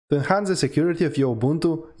To enhance the security of your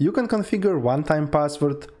Ubuntu, you can configure one-time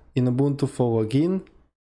password in Ubuntu for login,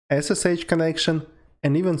 SSH connection,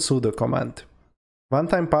 and even SUDO command.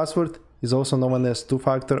 One-time password is also known as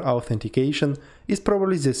two-factor authentication, is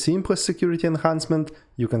probably the simplest security enhancement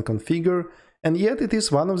you can configure, and yet it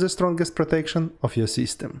is one of the strongest protection of your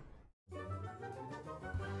system.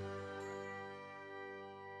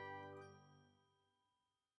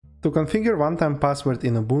 To configure one-time password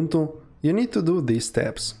in Ubuntu, you need to do these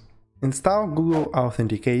steps. Install Google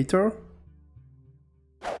Authenticator,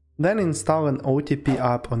 then install an OTP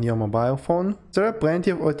app on your mobile phone. There are plenty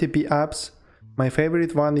of OTP apps. My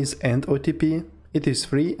favorite one is OTP. It is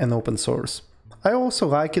free and open source. I also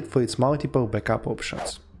like it for its multiple backup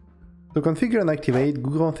options. To configure and activate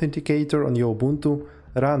Google Authenticator on your Ubuntu,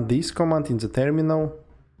 run this command in the terminal.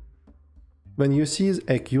 When you see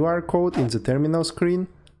a QR code in the terminal screen,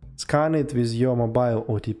 scan it with your mobile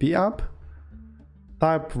OTP app,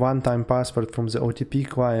 type one-time password from the OTP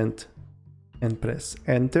client and press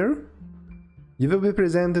enter. You will be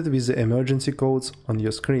presented with the emergency codes on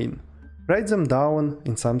your screen. Write them down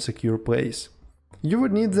in some secure place. You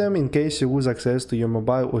would need them in case you lose access to your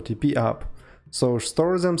mobile OTP app, so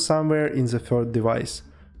store them somewhere in the third device,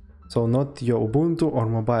 so not your Ubuntu or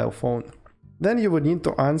mobile phone. Then you would need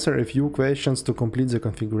to answer a few questions to complete the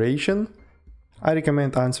configuration. I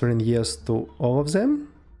recommend answering yes to all of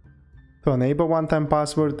them. To enable one-time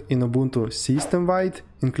password in Ubuntu system-wide,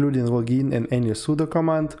 including login and any sudo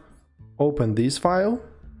command, open this file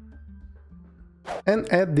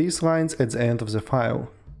and add these lines at the end of the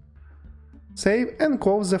file. Save and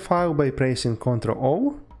close the file by pressing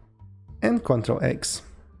Ctrl-O and Ctrl-X.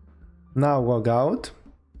 Now log out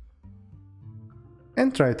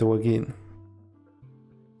and try to log in.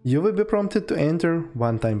 You will be prompted to enter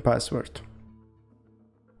one-time password.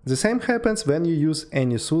 The same happens when you use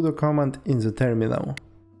any sudo command in the terminal.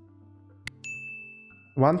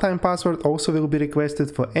 One-time password also will be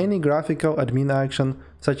requested for any graphical admin action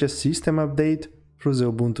such as system update through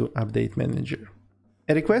the Ubuntu Update Manager.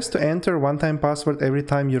 A request to enter one-time password every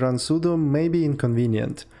time you run sudo may be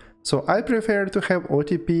inconvenient, so I prefer to have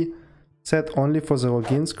OTP set only for the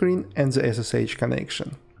login screen and the SSH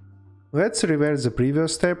connection. Let's reverse the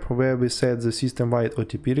previous step where we set the system-wide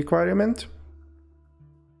OTP requirement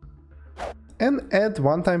and add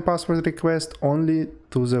one-time password request only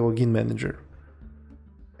to the login manager.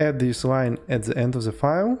 Add this line at the end of the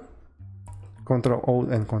file, Ctrl-O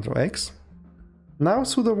and Ctrl-X. Now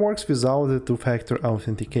sudo works without the two-factor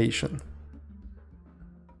authentication,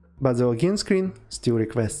 but the login screen still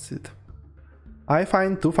requests it. I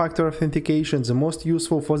find two-factor authentication the most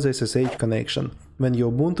useful for the SSH connection when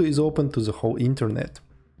your Ubuntu is open to the whole internet.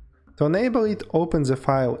 To enable it, open the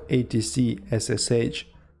file etc ssh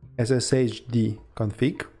sshd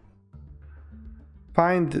config,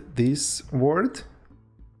 find this word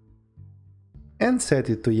and set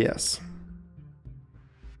it to yes.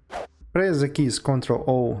 Press the keys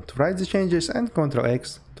Ctrl-O to write the changes and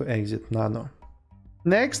Ctrl-X to exit nano.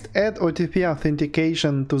 Next, add OTP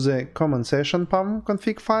authentication to the common session PAM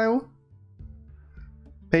config file.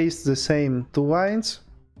 Paste the same two lines,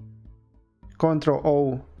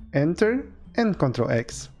 Ctrl-O, enter and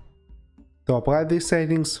Ctrl-X. To apply these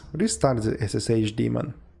settings, restart the SSH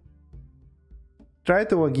daemon. Try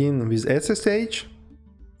to log in with SSH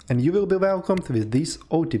and you will be welcomed with this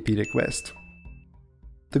OTP request.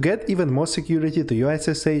 To get even more security to your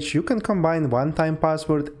SSH, you can combine one-time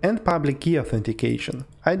password and public key authentication.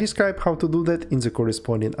 I describe how to do that in the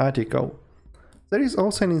corresponding article. There is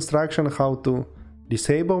also an instruction how to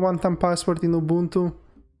disable one-time password in Ubuntu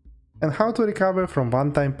and how to recover from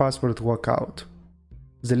one-time password lockout.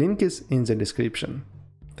 The link is in the description.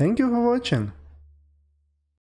 Thank you for watching.